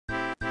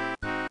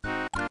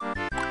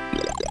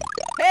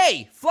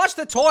Hey, flush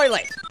the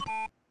toilet!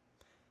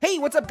 Hey,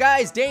 what's up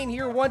guys? Dane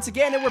here once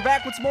again, and we're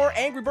back with some more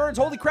Angry Birds.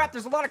 Holy crap,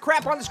 there's a lot of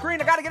crap on the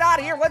screen. I gotta get out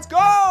of here. Let's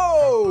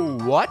go!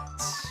 What?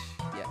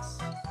 Yes.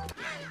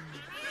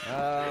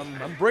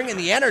 I'm bringing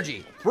the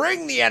energy.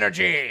 Bring the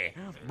energy!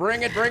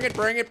 Bring it, bring it,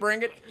 bring it,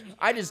 bring it.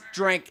 I just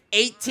drank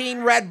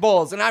 18 Red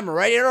Bulls, and I'm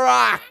ready to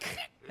rock!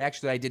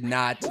 Actually, I did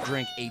not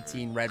drink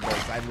 18 Red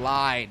Bulls. I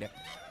lied.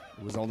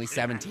 It was only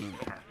 17.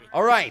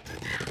 All right.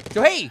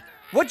 So, hey,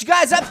 what you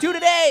guys up to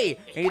today?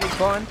 Anything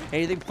fun?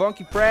 Anything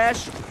funky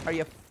fresh? Are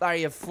you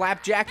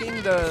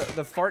flapjacking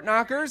the fart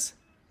knockers?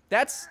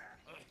 That's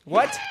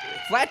what?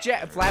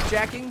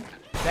 Flapjacking?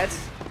 That's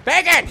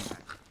bacon!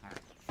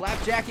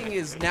 Flapjacking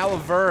is now a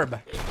verb.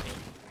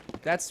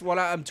 That's what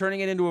I'm turning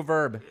it into a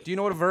verb. Do you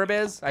know what a verb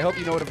is? I hope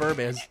you know what a verb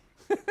is.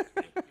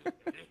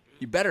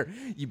 You better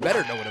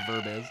know what a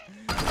verb is.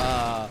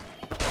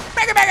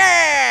 Bacon!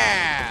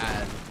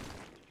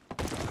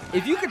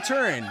 If you could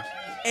turn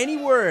any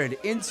word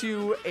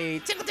into a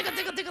tickle, tickle,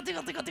 tickle, tickle,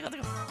 tickle, tickle, tickle,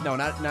 tickle. No,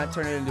 not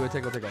turn it into a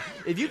tickle, tickle.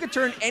 If you could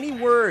turn any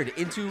word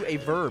into a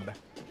verb,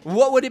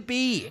 what would it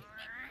be?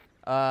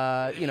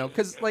 You know,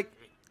 because like,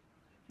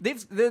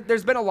 there's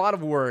been a lot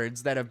of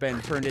words that have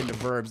been turned into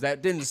verbs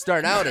that didn't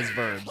start out as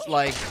verbs,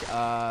 like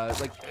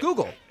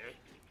Google.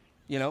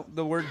 You know,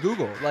 the word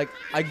Google. Like,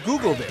 I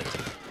Googled it.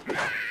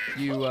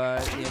 You know,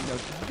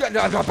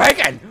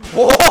 bacon!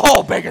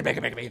 Whoa, bacon,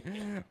 bacon, bacon,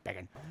 bacon,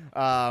 bacon.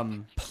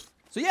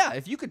 So yeah,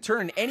 if you could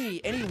turn any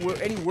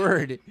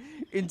word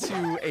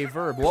into a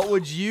verb, what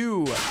would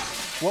you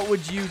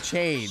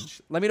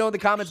change? Let me know in the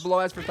comments below.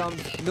 As for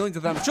thumbs, millions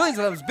of thumbs, trillions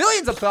of thumbs,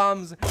 billions of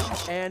thumbs,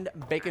 and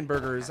bacon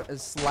burgers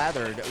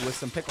slathered with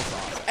some pickle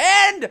sauce.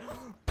 And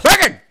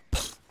bacon!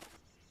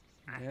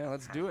 Yeah,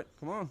 let's do it.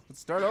 Come on, let's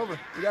start over.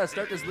 We gotta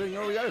start this thing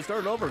over. We gotta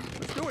start it over.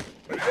 Let's do it.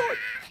 Let's do it.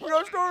 We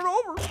gotta start it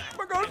over.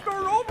 We gotta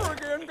start it over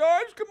again,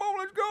 guys. Come on,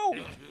 let's go.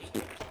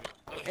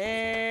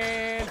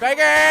 And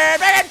bacon,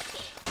 bacon.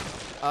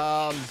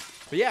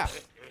 But yeah,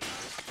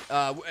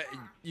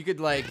 you could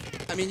like,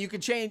 I mean, you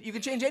could change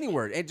any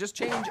word and just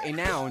change a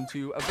noun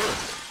to a verb.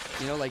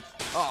 You know, like,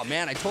 oh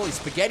man, I totally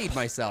spaghettied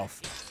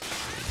myself.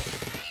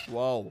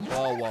 Whoa,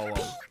 whoa, whoa,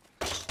 whoa.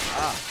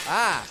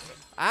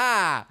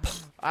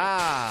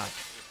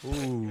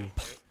 Ooh.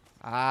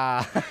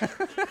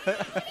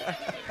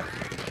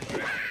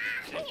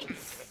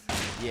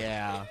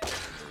 Yeah.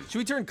 Should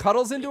we turn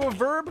cuddles into a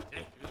verb?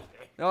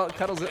 No,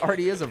 cuddles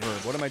already is a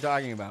verb. What am I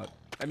talking about?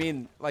 I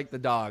mean, like the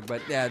dog,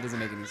 but yeah, it doesn't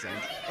make any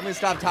sense. I'm gonna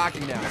stop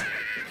talking now.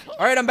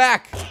 All right, I'm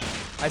back.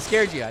 I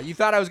scared you. You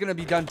thought I was gonna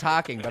be done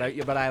talking, but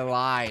I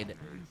lied.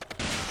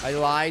 I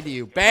lied to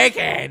you.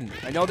 Bacon!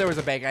 I know there was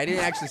a bacon. I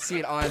didn't actually see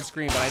it on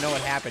screen, but I know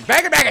it happened.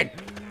 Bacon, bacon!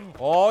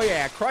 Oh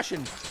yeah,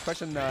 crushing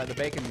the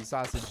bacon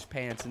sausage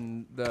pants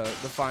and the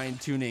fine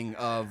tuning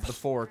of the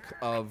fork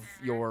of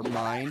your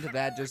mind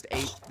that just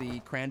ate the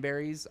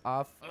cranberries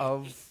off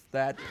of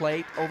that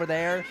plate over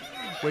there,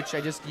 which I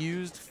just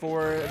used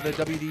for the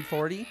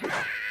WD-40.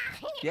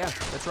 Yeah,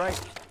 that's right.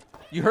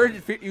 You heard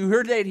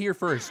it here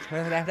first.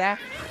 You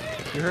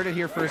heard it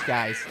here first,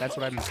 guys. That's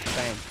what I'm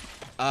saying.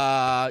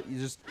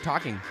 You're just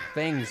talking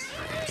things,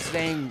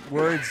 saying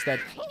words that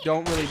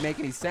don't really make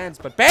any sense,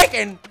 but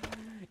bacon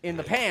in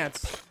the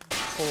pants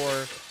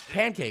for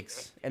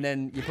pancakes, and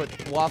then you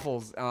put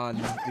waffles on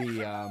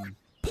the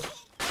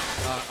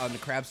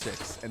crab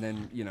sticks, and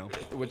then, you know,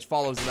 which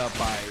follows it up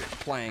by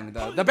playing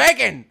the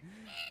bacon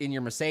in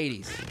your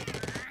Mercedes,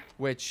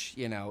 which,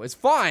 you know, is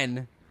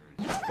fun,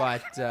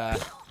 but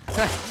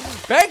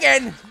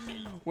bacon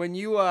when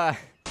you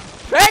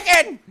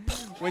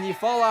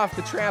fall off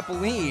the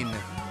trampoline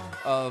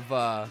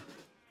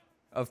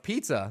of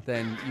pizza,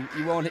 then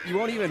you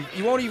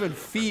won't even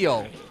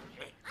feel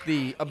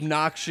the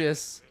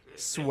obnoxious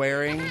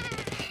swearing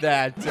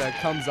that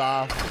comes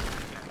off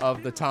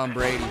of the Tom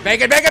Brady.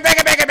 Bacon, bacon,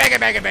 bacon, bacon, bacon,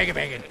 bacon, bacon,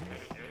 bacon.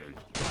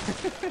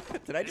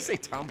 Did I just say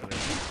Tom Brady?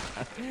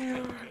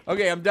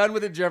 Okay, I'm done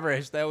with the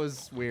gibberish. That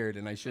was weird,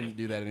 and I shouldn't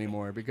do that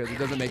anymore because it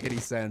doesn't make any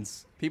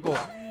sense. People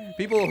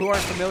who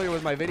aren't familiar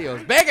with my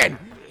videos, bacon,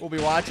 will be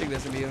watching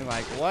this and being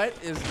like, "What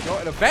is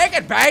going on?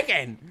 Bacon,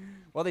 bacon!"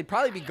 Well, they'd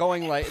probably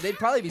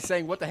be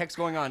saying, "What the heck's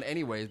going on?"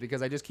 anyways,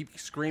 because I just keep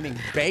screaming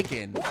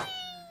bacon.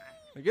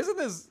 Like, isn't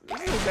this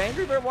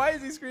Angry Bird? Why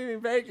is he screaming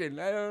bacon?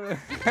 I don't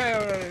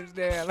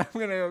understand. I'm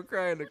gonna go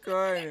cry in the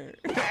corner.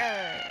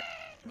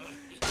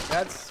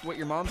 That's what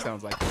your mom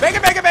sounds like.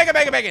 Bacon, bacon, bacon,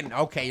 bacon, bacon.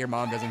 Okay, your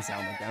mom doesn't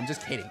sound like that. I'm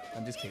just kidding.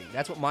 I'm just kidding.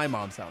 That's what my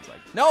mom sounds like.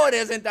 No, it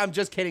isn't. I'm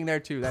just kidding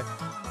there too. That's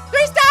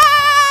 3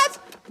 stars.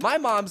 My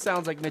mom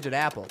sounds like Midget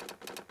Apple.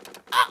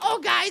 Uh-oh,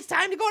 guys,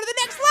 time to go to the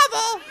next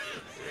level.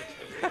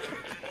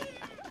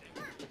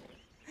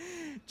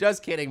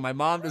 Just kidding. My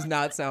mom does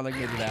not sound like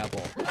Midget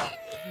Apple.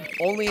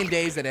 Only in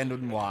days that end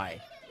in Y.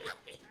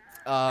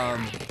 I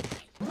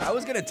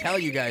was gonna tell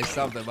you guys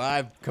something, but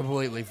I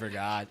completely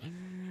forgot.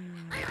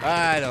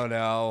 I don't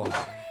know.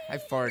 I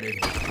farted.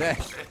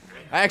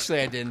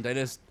 Actually, I didn't.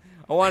 I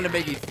wanted to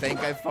make you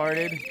think I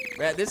farted.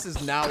 This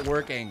is not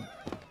working.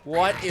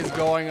 What is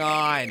going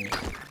on?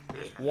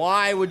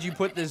 Why would you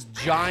put this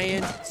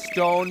giant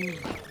stone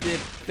the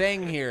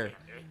thing here.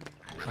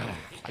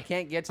 I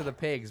can't get to the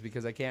pigs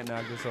because I can't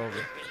knock this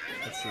over.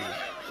 Let's see.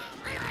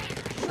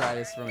 Try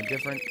this from a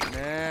different...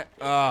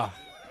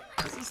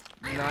 this is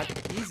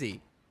not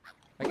easy.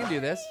 I can do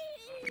this.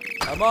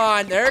 Come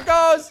on. There it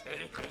goes.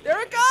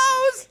 There it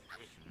goes.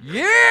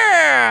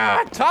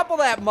 Yeah! Topple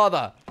that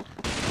mother.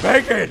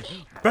 Bacon.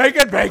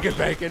 Bacon, bacon,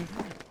 bacon.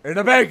 And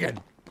a bacon.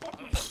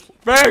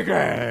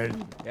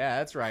 Bacon. Yeah,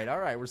 that's right. All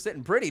right, we're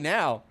sitting pretty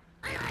now.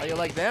 How you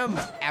like them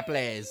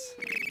apples?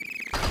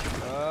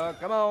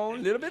 Come on.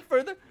 A little bit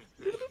further.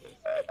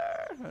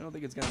 I don't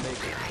think it's going to make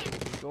it.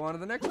 Let's go on to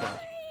the next one.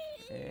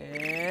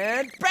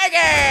 And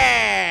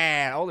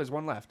bacon! Oh, there's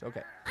one left.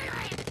 Okay.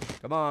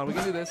 Come on, we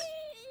can do this.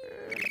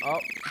 Oh,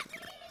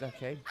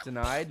 okay.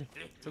 Denied.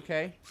 It's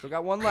okay. Still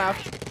got one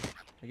left.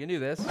 I can do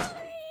this.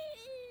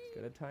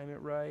 Gotta time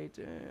it right.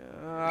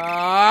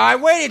 I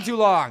waited too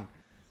long.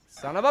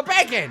 Son of a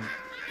bacon!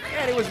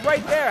 Man, it was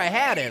right there. I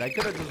had it. I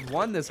could have just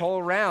won this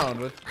whole round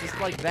with just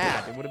like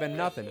that. It would have been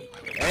nothing.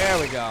 There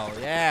we go.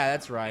 Yeah,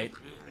 that's right.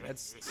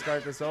 Let's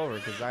start this over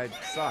because I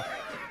suck.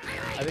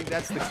 I think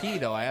that's the key,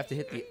 though. I have to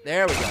hit the...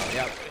 There we go.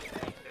 Yep.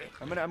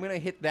 I'm gonna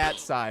hit that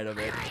side of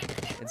it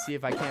and see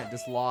if I can't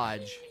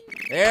dislodge.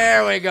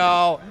 There we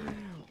go.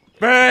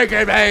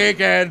 Bacon,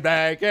 bacon,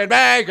 bacon,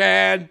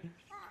 bacon.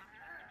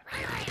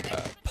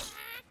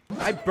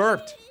 I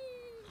burped.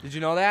 Did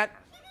you know that?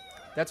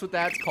 That's what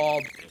that's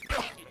called.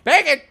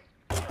 Bacon!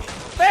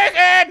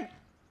 Bacon!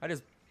 I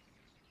just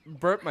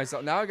burped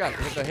myself. Now I got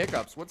the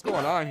hiccups. What's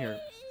going on here?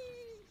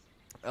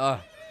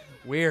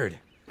 Weird.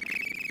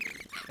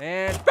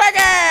 And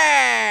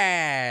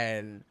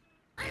bacon!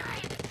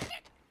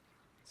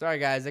 Sorry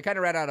guys, I kind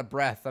of ran out of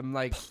breath. I'm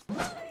like,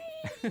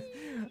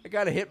 I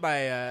gotta hit my,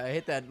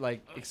 hit that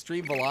like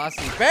extreme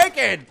velocity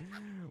bacon,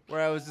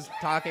 where I was just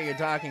talking and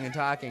talking and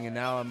talking, and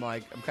now I'm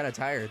like, I'm kind of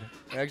tired.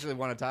 I actually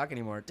want to talk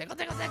anymore. Tickle,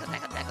 tickle, tickle,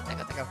 tickle, tickle,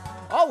 tickle, tickle.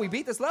 Oh, we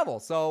beat this level.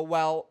 So,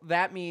 well,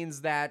 that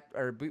means that,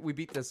 or we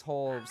beat this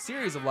whole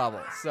series of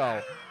levels. So,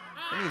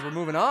 that means we're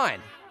moving on.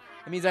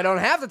 It means I don't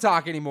have to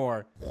talk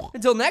anymore.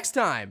 Until next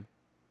time.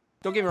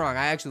 Don't get me wrong,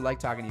 I actually like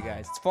talking to you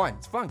guys. It's fun.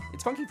 It's fun.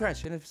 It's funky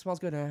French, and it smells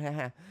good.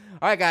 All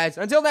right, guys.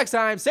 Until next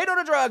time, say no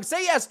to drugs.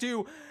 Say yes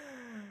to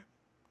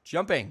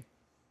jumping.